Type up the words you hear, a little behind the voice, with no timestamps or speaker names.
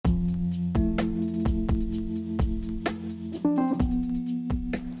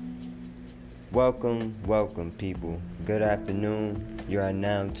Welcome, people. Good afternoon. You are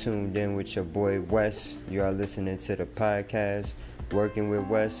now tuned in with your boy Wes. You are listening to the podcast, Working with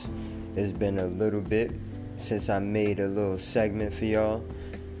Wes. It's been a little bit since I made a little segment for y'all,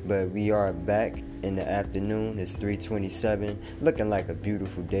 but we are back in the afternoon. It's 3:27, looking like a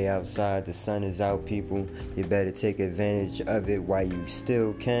beautiful day outside. The sun is out, people. You better take advantage of it while you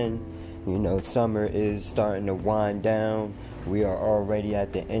still can. You know, summer is starting to wind down. We are already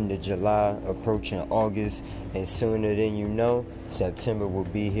at the end of July, approaching August, and sooner than you know, September will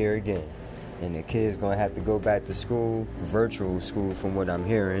be here again. And the kids gonna have to go back to school, virtual school from what I'm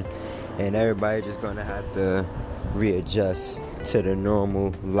hearing, and everybody just gonna have to readjust to the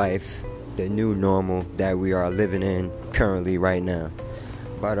normal life, the new normal that we are living in currently right now.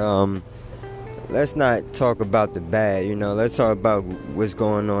 But let's not talk about the bad, let's talk about what's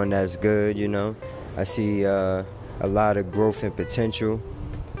going on that's good. I see a lot of growth and potential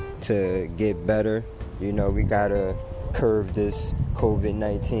to get better. We gotta curve this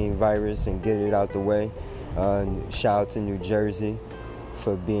COVID-19 virus and get it out the way. Shout out to New Jersey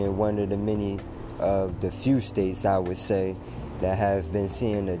for being one of the many of the few states, I would say, that have been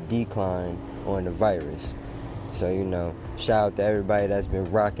seeing a decline on the virus. So, shout out to everybody that's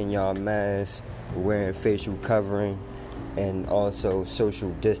been rocking y'all masks, wearing facial covering, and also social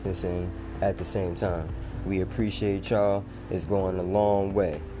distancing at the same time. We appreciate y'all. It's going a long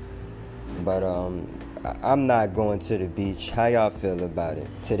way. But I'm not going to the beach. How y'all feel about it?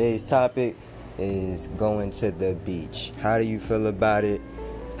 Today's topic is going to the beach. How do you feel about it?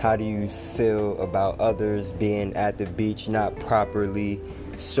 How do you feel about others being at the beach, not properly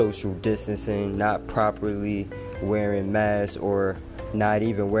social distancing, not properly wearing masks, or not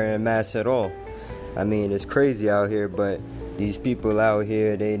even wearing masks at all? I mean, it's crazy out here, but these people out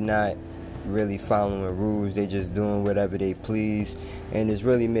here, they not really following rules. They just doing whatever they please, and it's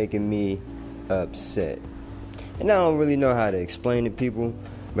really making me upset. And I don't really know how to explain to people,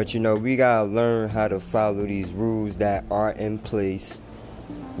 but we gotta learn how to follow these rules that are in place.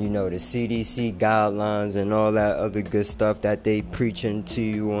 The CDC guidelines and all that other good stuff that they preaching to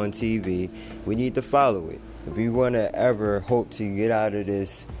you on TV. We need to follow it if we want to ever hope to get out of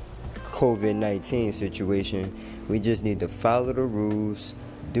this COVID-19 situation. We just need to follow the rules,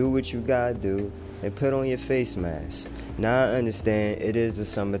 do what you gotta do, and put on your face mask. Now I understand it is the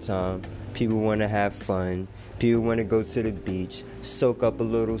summertime. People want to have fun. People want to go to the beach, soak up a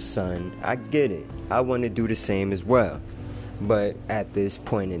little sun. I get it. I want to do the same as well. But at this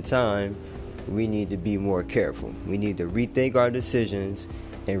point in time, we need to be more careful. We need to rethink our decisions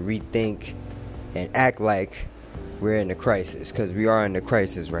and rethink and act like we're in a crisis, because we are in a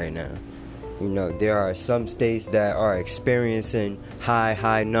crisis right now. There are some states that are experiencing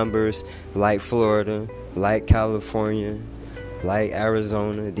high numbers, like Florida, like California, like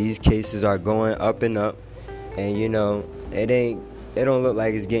Arizona. These cases are going up and up, and it don't look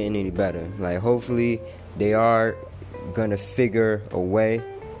like it's getting any better. Like, hopefully they are gonna figure a way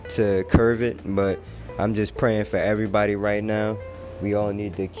to curve it, but I'm just praying for everybody right now. We all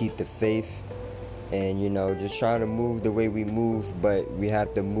need to keep the faith and just try to move the way we move, but we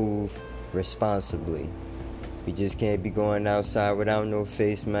have to move responsibly. We just can't be going outside without no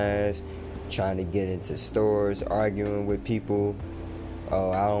face mask, trying to get into stores, arguing with people.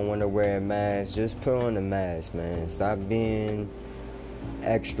 Oh, I don't want to wear a mask. Just put on a mask, man. Stop being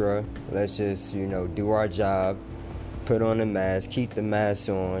extra. Let's just do our job, put on a mask, keep the mask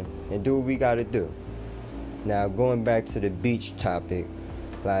on, and do what we gotta do. Now, going back to the beach topic,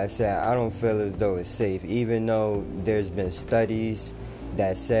 like I said, I don't feel as though it's safe, even though there's been studies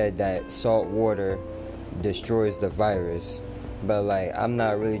that said that salt water destroys the virus. But I'm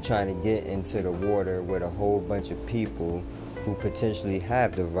not really trying to get into the water with a whole bunch of people who potentially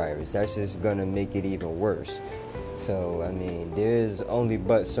have the virus. That's just gonna make it even worse. So I mean, there's only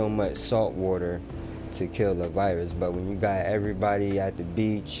but so much salt water to kill the virus. But when you got everybody at the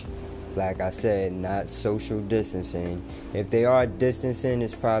beach, like I said, not social distancing. If they are distancing,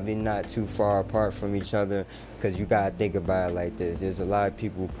 it's probably not too far apart from each other, because you gotta think about it like this. There's a lot of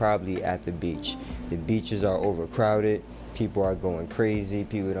people probably at the beach. The beaches are overcrowded. People are going crazy.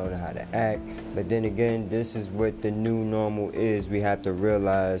 People don't know how to act. But then again, this is what the new normal is. We have to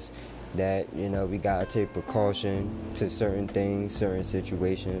realize that, we gotta take precaution to certain things, certain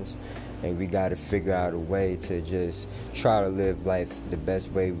situations. And we got to figure out a way to just try to live life the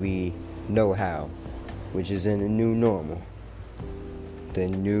best way we know how, which is in the new normal. The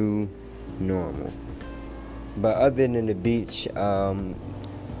new normal. But other than the beach,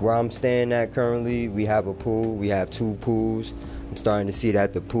 where I'm staying at currently, we have a pool. We have 2 pools. I'm starting to see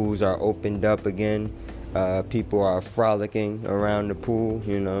that the pools are opened up again. People are frolicking around the pool,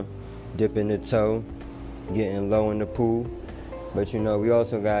 dipping the toe, getting low in the pool. But we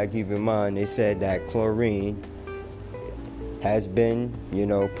also gotta keep in mind, they said that chlorine has been,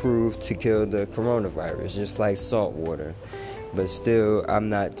 proved to kill the coronavirus, just like salt water. But still, I'm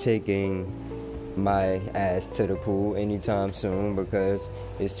not taking my ass to the pool anytime soon because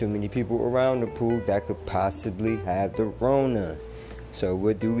there's too many people around the pool that could possibly have the Rona. So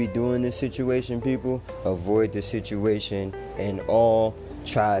what do we do in this situation, people? Avoid the situation and all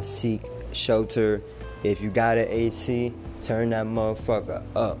try to seek shelter. If you got an AC, turn that motherfucker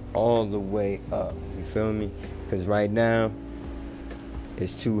up, all the way up. You feel me? Because right now,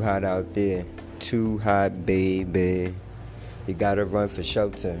 it's too hot out there. Too hot, baby. You gotta run for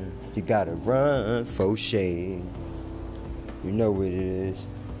shelter. You gotta run for shade. You know what it is.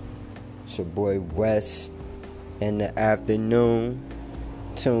 It's your boy Wes in the afternoon.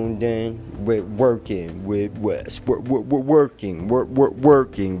 Tuned in with Working with Wes. Working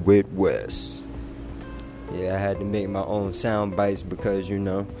with Wes. Yeah, I had to make my own sound bites because,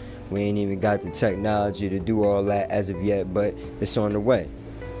 we ain't even got the technology to do all that as of yet, but it's on the way.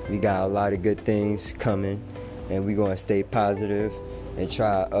 We got a lot of good things coming, and we gonna stay positive and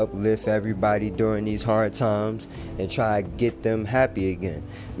try to uplift everybody during these hard times and try to get them happy again.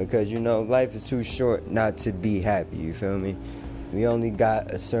 Because, life is too short not to be happy, you feel me? We only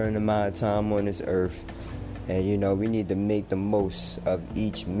got a certain amount of time on this earth, and, we need to make the most of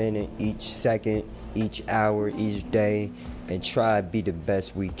each minute, each second, each hour, each day, and try to be the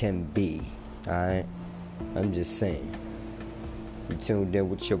best we can be, alright? I'm just saying. You tuned in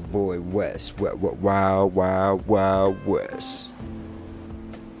with your boy Wes. Wild West.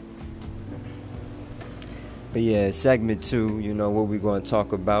 But yeah, segment 2, what we're going to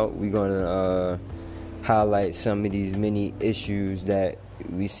talk about. We're going to highlight some of these many issues that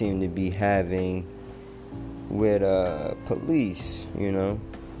we seem to be having with police,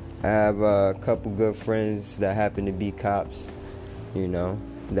 I have a couple good friends that happen to be cops,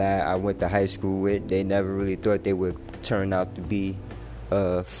 that I went to high school with. They never really thought they would turn out to be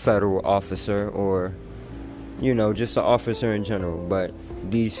a federal officer or, just an officer in general. But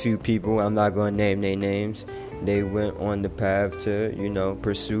these few people, I'm not going to name their names, they went on the path to,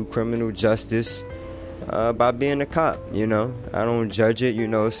 pursue criminal justice by being a cop, I don't judge it,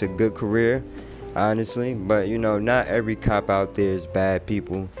 it's a good career, honestly. But, not every cop out there is bad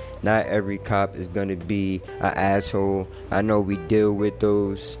people. Not every cop is going to be an asshole. I know we deal with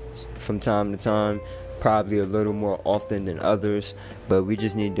those from time to time, probably a little more often than others, but we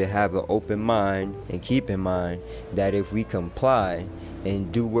just need to have an open mind and keep in mind that if we comply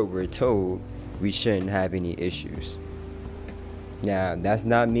and do what we're told, we shouldn't have any issues. Now, that's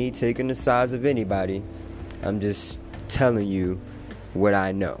not me taking the sides of anybody. I'm just telling you what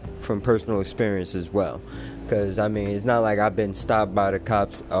I know from personal experience as well. Because, it's not like I've been stopped by the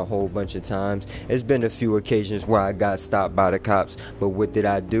cops a whole bunch of times. It's been a few occasions where I got stopped by the cops. But what did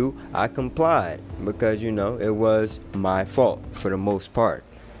I do? I complied. Because, it was my fault for the most part.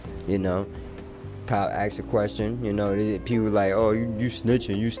 Cop asked a question. People like, oh, you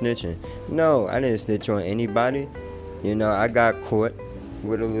snitching. No, I didn't snitch on anybody. I got caught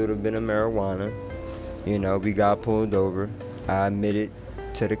with a little bit of marijuana. We got pulled over. I admitted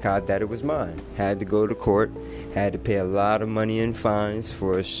to the cop that it was mine. Had to go to court. Had to pay a lot of money in fines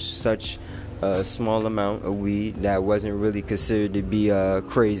for such a small amount of weed that wasn't really considered to be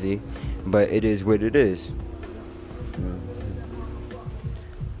crazy. But it is what it is.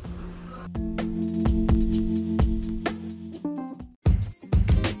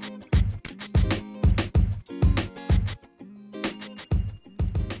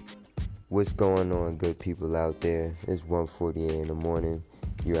 What's going on, good people out there? It's 1:48 in the morning.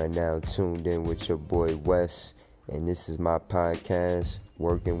 You are now tuned in with your boy Wes, and this is my podcast,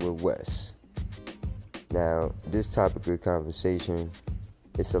 Working with Wes. Now, this topic of conversation,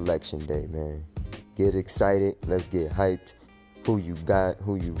 it's election day, man. Get excited. Let's get hyped. Who you got?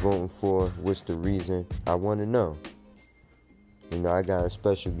 Who you voting for? What's the reason? I want to know. I got a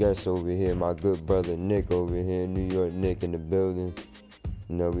special guest over here, my good brother Nick over here in New York. Nick in the building.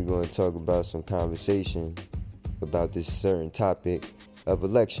 We're going to talk about some conversation about this certain topic of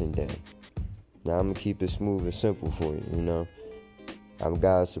election day. Now, I'm going to keep it smooth and simple for you, I'm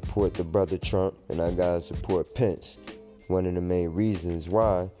got to support the brother Trump, and I got to support Pence. One of the main reasons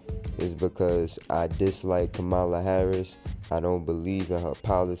why is because I dislike Kamala Harris. I don't believe in her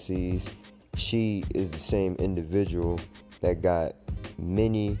policies. She is the same individual that got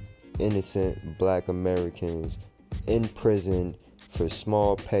many innocent black Americans in prison for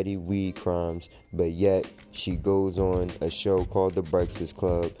small petty weed crimes, but yet she goes on a show called The Breakfast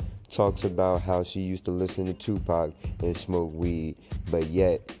Club, talks about how she used to listen to Tupac and smoke weed, but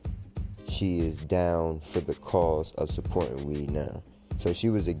yet she is down for the cause of supporting weed now. So she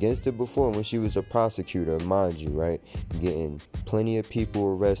was against it before when she was a prosecutor, mind you, right? Getting plenty of people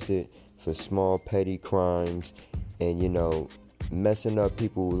arrested for small petty crimes and, messing up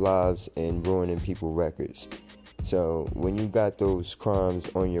people's lives and ruining people's records. So when you got those crimes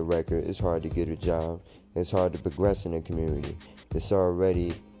on your record, it's hard to get a job. It's hard to progress in the community. It's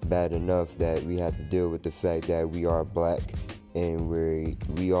already bad enough that we have to deal with the fact that we are black and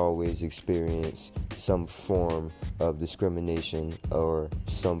we always experience some form of discrimination or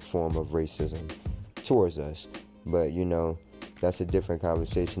some form of racism towards us. But that's a different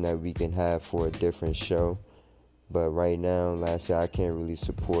conversation that we can have for a different show. But right now, like I said, I can't really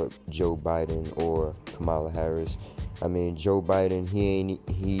support Joe Biden or Kamala Harris. I mean, Joe Biden,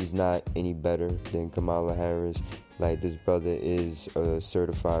 he's not any better than Kamala Harris. Like, this brother is a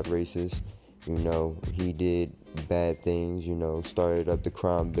certified racist. He did bad things, started up the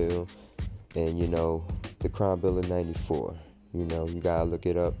crime bill. And, the crime bill of 94. You gotta look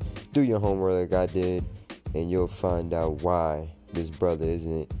it up. Do your homework like I did. And you'll find out why this brother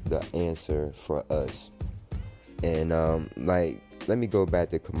isn't the answer for us. And let me go back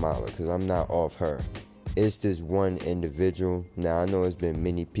to Kamala, because I'm not off her. It's this one individual. Now, I know it's been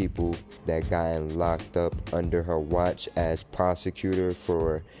many people that gotten locked up under her watch as prosecutor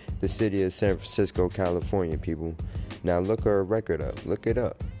for the city of San Francisco, California, people. Now, look her record up. Look it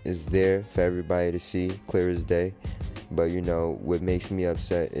up. It's there for everybody to see, clear as day. But, what makes me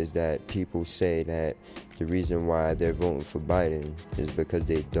upset is that people say that the reason why they're voting for Biden is because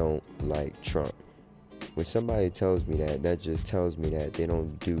they don't like Trump. When somebody tells me that, that just tells me that they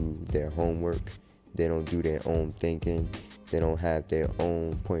don't do their homework, they don't do their own thinking, they don't have their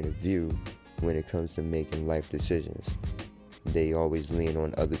own point of view when it comes to making life decisions. They always lean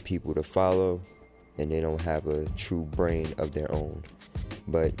on other people to follow, and they don't have a true brain of their own.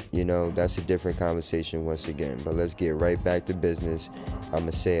 But, that's a different conversation once again. But let's get right back to business. I'm going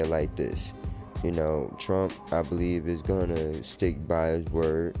to say it like this. Trump, I believe, is going to stick by his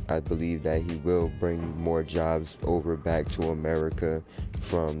word. I believe that he will bring more jobs over back to America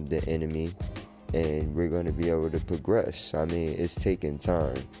from the enemy. And we're going to be able to progress. I mean, it's taking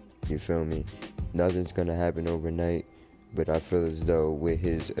time. You feel me? Nothing's going to happen overnight. But I feel as though with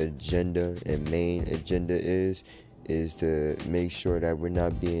his agenda and main agenda is to make sure that we're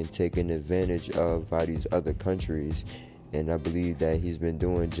not being taken advantage of by these other countries. And I believe that he's been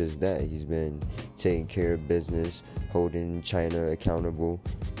doing just that. He's been taking care of business, holding China accountable,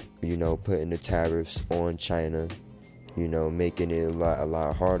 putting the tariffs on China, making it a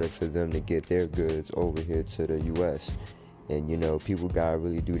lot harder for them to get their goods over here to the U.S. And, people gotta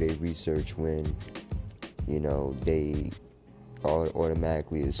really do their research when, they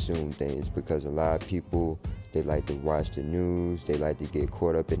automatically assume things, because a lot of people, they like to watch the news, they like to get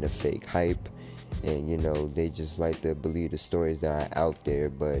caught up in the fake hype. And, they just like to believe the stories that are out there,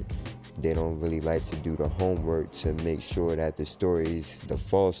 but they don't really like to do the homework to make sure that the stories, the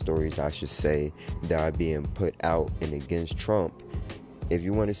false stories, I should say, that are being put out and against Trump, if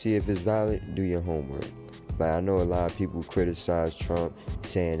you want to see if it's valid, do your homework. Like, I know a lot of people criticize Trump,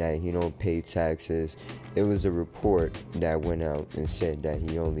 saying that he don't pay taxes. It was a report that went out and said that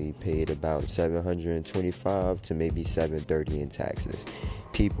he only paid about $725 to maybe $730 in taxes.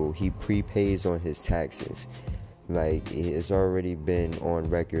 People, he prepays on his taxes. Like, it's already been on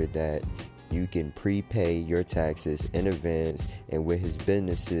record that you can prepay your taxes in advance, and with his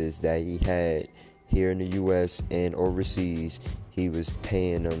businesses that he had here in the U.S. and overseas, he was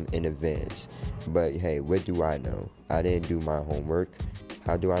paying them in advance. But hey, what do I know? I didn't do my homework.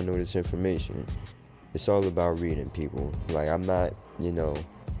 How do I know this information? It's all about reading, people. Like, I'm not,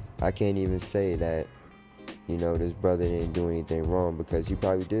 I can't even say that, this brother didn't do anything wrong, because he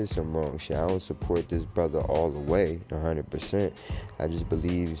probably did some wrong shit. I don't support this brother all the way, 100%. I just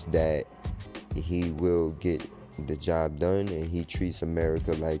believe that he will get the job done, and he treats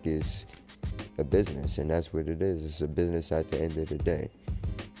America like it's a business, and that's what it is. It's a business at the end of the day.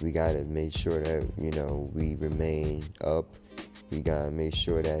 We gotta make sure that, we remain up. We gotta make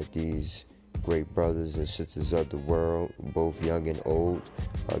sure that these great brothers and sisters of the world, both young and old,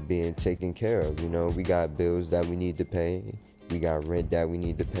 are being taken care of. We got bills that we need to pay. We got rent that we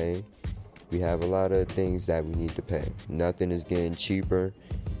need to pay. We have a lot of things that we need to pay. Nothing is getting cheaper.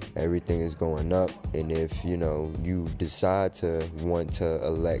 Everything is going up. And if, you decide to want to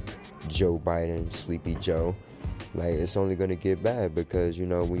elect Joe Biden, Sleepy Joe, like, it's only going to get bad, because,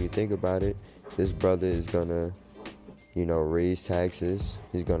 when you think about it, this brother is going to, raise taxes.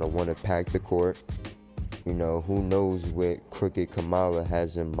 He's going to want to pack the court. Who knows what crooked Kamala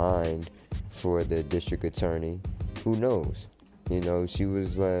has in mind for the district attorney. Who knows? She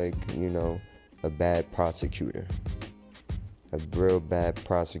was like, a bad prosecutor. A real bad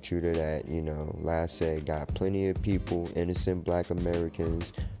prosecutor that, like I said, got plenty of people, innocent black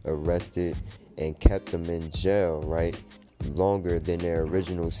Americans, arrested and kept them in jail, right? Longer than their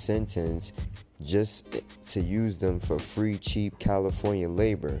original sentence, just to use them for free, cheap California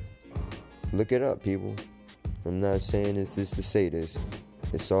labor. Look it up, people. I'm not saying this to say this.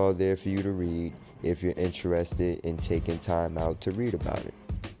 It's all there for you to read if you're interested in taking time out to read about it.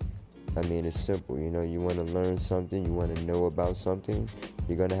 I mean, it's simple. You want to learn something, you want to know about something,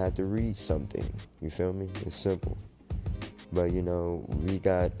 you're going to have to read something. You feel me? It's simple. But, we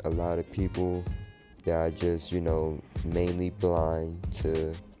got a lot of people that are just, mainly blind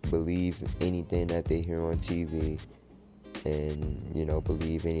to believe anything that they hear on TV and,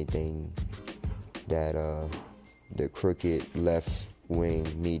 believe anything that the crooked left-wing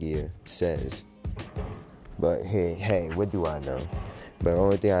media says. But hey, what do I know? But the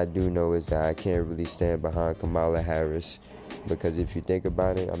only thing I do know is that I can't really stand behind Kamala Harris, because if you think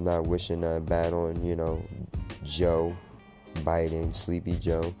about it, I'm not wishing bad on, Joe Biden, Sleepy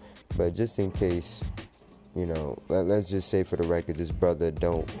Joe. But just in case, let's just say for the record, this brother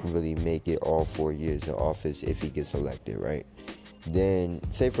don't really make it all 4 years in office if he gets elected, right? Then,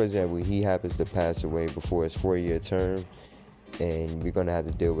 say for example, he happens to pass away before his 4-year term, and we're going to have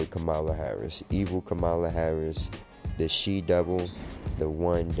to deal with Kamala Harris. Evil Kamala Harris, the she-devil, the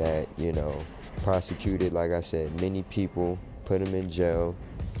one that, prosecuted, like I said, many people, put them in jail.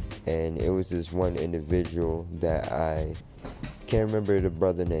 And it was this one individual that I can't remember the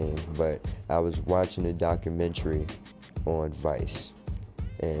brother name, but I was watching a documentary on Vice.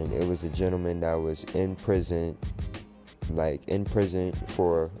 And it was a gentleman that was in prison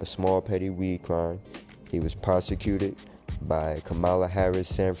for a small petty weed crime. He was prosecuted by Kamala Harris'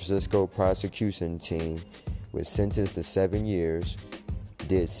 San Francisco prosecution team, was sentenced to 7 years,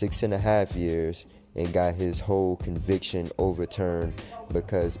 did 6.5 years, and got his whole conviction overturned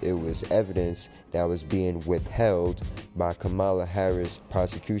because it was evidence that was being withheld by Kamala Harris'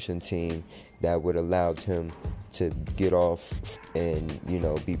 prosecution team that would allow him to get off and,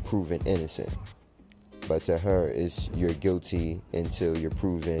 be proven innocent. But to her, it's you're guilty until you're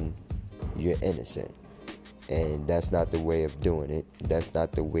proven you're innocent. And that's not the way of doing it. That's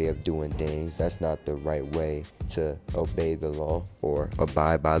not the way of doing things. That's not the right way to obey the law or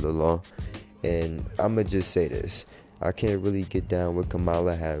abide by the law. And I'm going to just say this. I can't really get down with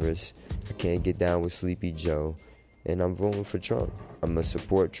Kamala Harris. I can't get down with Sleepy Joe. And I'm voting for Trump. I'm going to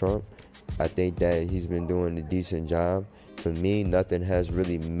support Trump. I think that he's been doing a decent job. For me, nothing has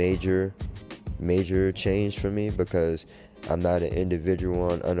really major change for me because I'm not an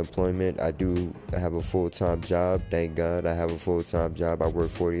individual on unemployment. I do have a full-time job. Thank God I have a full-time job. I work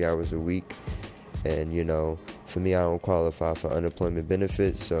 40 hours a week. And, for me, I don't qualify for unemployment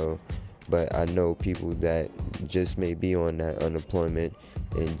benefits. But I know people that just may be on that unemployment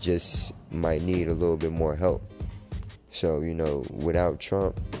and just might need a little bit more help. So, without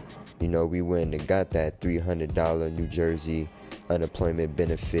Trump, we wouldn't have got that $300 New Jersey unemployment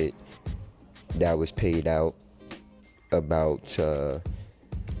benefit that was paid out about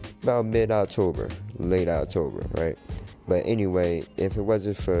mid-October, late October, right? But anyway, if it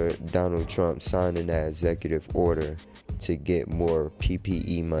wasn't for Donald Trump signing that executive order to get more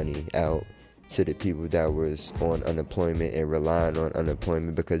PPE money out to the people that was on unemployment and relying on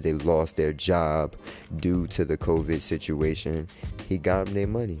unemployment because they lost their job due to the COVID situation, he got them their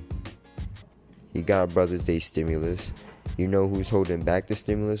money. He got brothers their stimulus. You know who's holding back the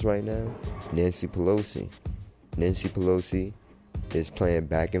stimulus right now? Nancy Pelosi. Nancy Pelosi is playing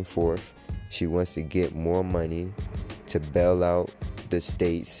back and forth. She wants to get more money to bail out the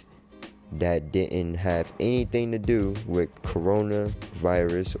states that didn't have anything to do with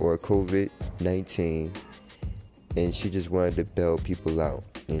coronavirus or COVID-19, and she just wanted to bail people out.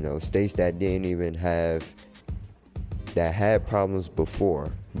 States that didn't even have, that had problems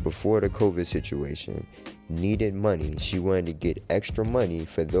before the COVID situation, needed money. She wanted to get extra money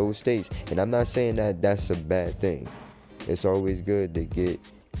for those states, and I'm not saying that that's a bad thing. It's always good to get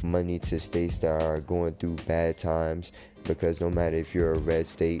money to states that are going through bad times, because no matter if you're a red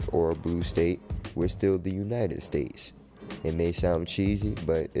state or a blue state, we're still the United States. It may sound cheesy,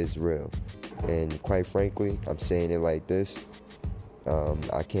 but it's real. And quite frankly, I'm saying it like this.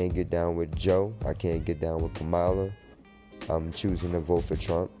 I can't get down with Joe. I can't get down with Kamala. I'm choosing to vote for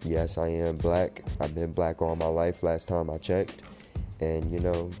Trump. Yes, I am black. I've been black all my life last time I checked. And,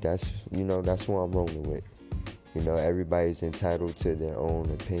 that's who I'm rolling with. Everybody's entitled to their own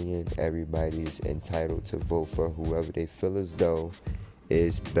opinion. Everybody's entitled to vote for whoever they feel as though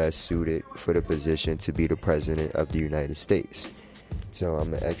is best suited for the position to be the president of the United States. So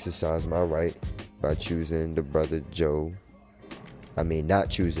I'm gonna exercise my right by choosing the brother Joe. I mean, not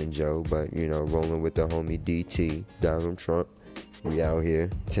choosing Joe, but rolling with the homie DT, Donald Trump. We out here,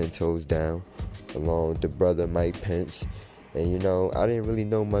 10 toes down, along with the brother Mike Pence. And I didn't really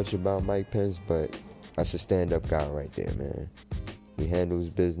know much about Mike Pence, but that's a stand-up guy right there, man. He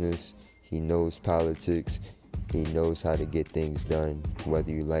handles business, he knows politics, he knows how to get things done,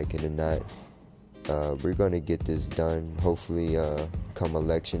 whether you like it or not. We're gonna get this done. Hopefully, come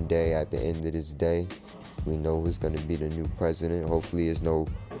election day, at the end of this day, we know who's gonna be the new president. Hopefully, there's no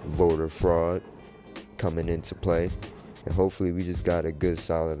voter fraud coming into play, and hopefully, we just got a good,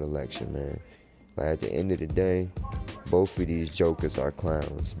 solid election, man. Like, at the end of the day, both of these jokers are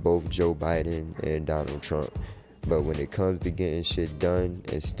clowns, both Joe Biden and Donald Trump. But when it comes to getting shit done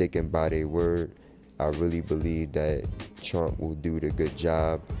and sticking by their word, I really believe that Trump will do the good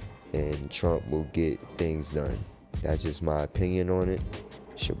job and Trump will get things done. That's just my opinion on it.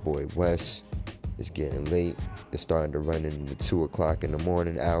 It's your boy Wes. It's getting late. It's starting to run into the 2 o'clock in the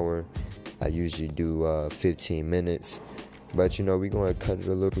morning hour. I usually do 15 minutes. But we're going to cut it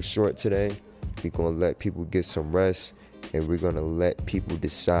a little short today. We're going to let people get some rest. And we're going to let people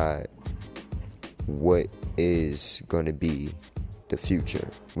decide what is going to be the future.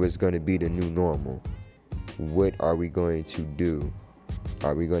 What's going to be the new normal. What are we going to do?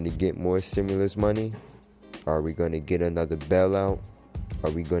 Are we going to get more stimulus money? Are we going to get another bailout?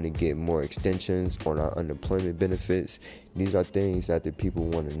 Are we going to get more extensions on our unemployment benefits? These are things that the people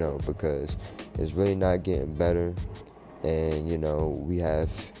want to know, because it's really not getting better. And, we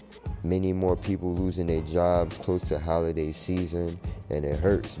have many more people losing their jobs close to holiday season. And it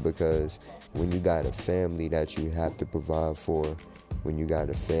hurts, because when you got a family that you have to provide for, when you got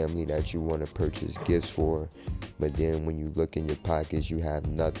a family that you want to purchase gifts for, but then when you look in your pockets, you have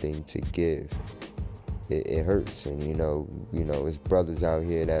nothing to give. It hurts. And it's brothers out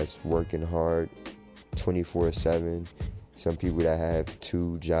here that's working hard 24/7. Some people that have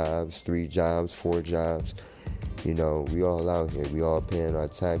 2 jobs, 3 jobs, 4 jobs. We all out here. We all paying our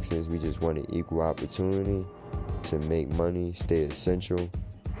taxes. We just want an equal opportunity to make money, stay essential,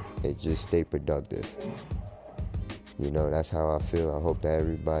 and just stay productive. That's how I feel. I hope that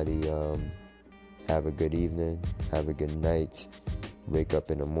everybody have a good evening, have a good night. Wake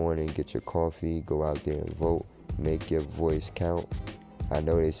up in the morning, get your coffee, go out there and vote. Make your voice count. I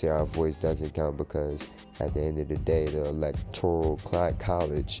know they say our voice doesn't count because at the end of the day, the electoral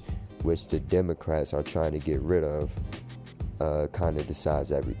college, which the Democrats are trying to get rid of, kind of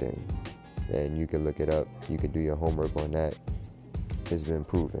decides everything. And you can look it up. You can do your homework on that. It's been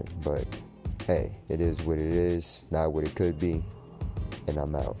proven. But hey, it is what it is, not what it could be. And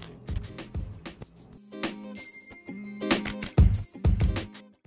I'm out.